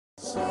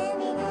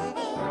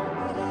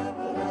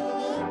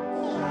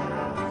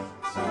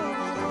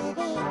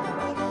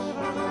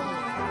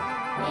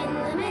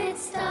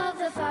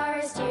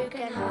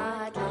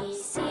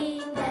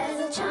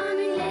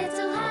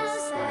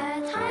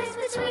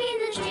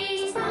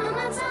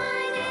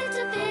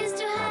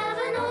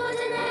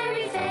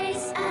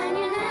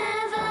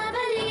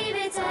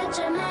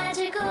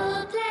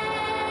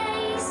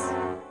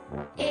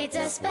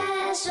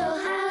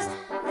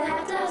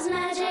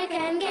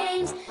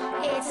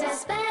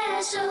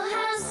special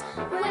house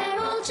where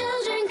all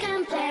children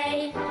can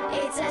play.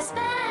 It's a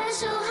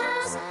special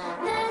house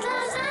that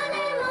loves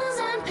animals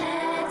and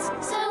pets.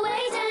 So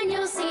wait and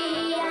you'll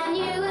see, and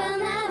you will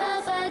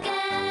never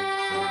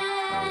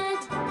forget.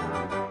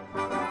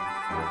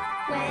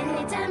 When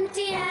it's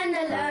empty and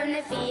alone,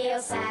 it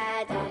feels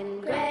sad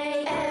and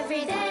grey.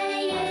 Every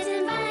day it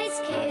invites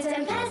kids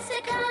and pets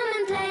to come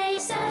and play.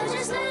 So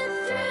just look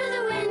through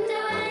the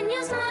window and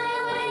you'll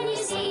smile when you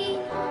see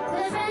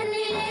the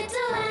friendly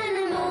little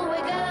animal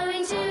we're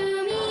going to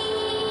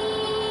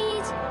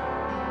meet.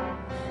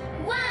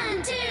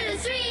 1, 2,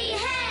 3,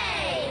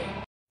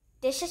 hey!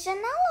 This is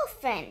an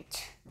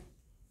elephant.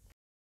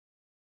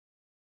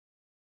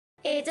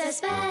 It's a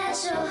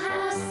special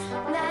house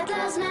that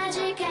loves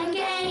magic and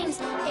games.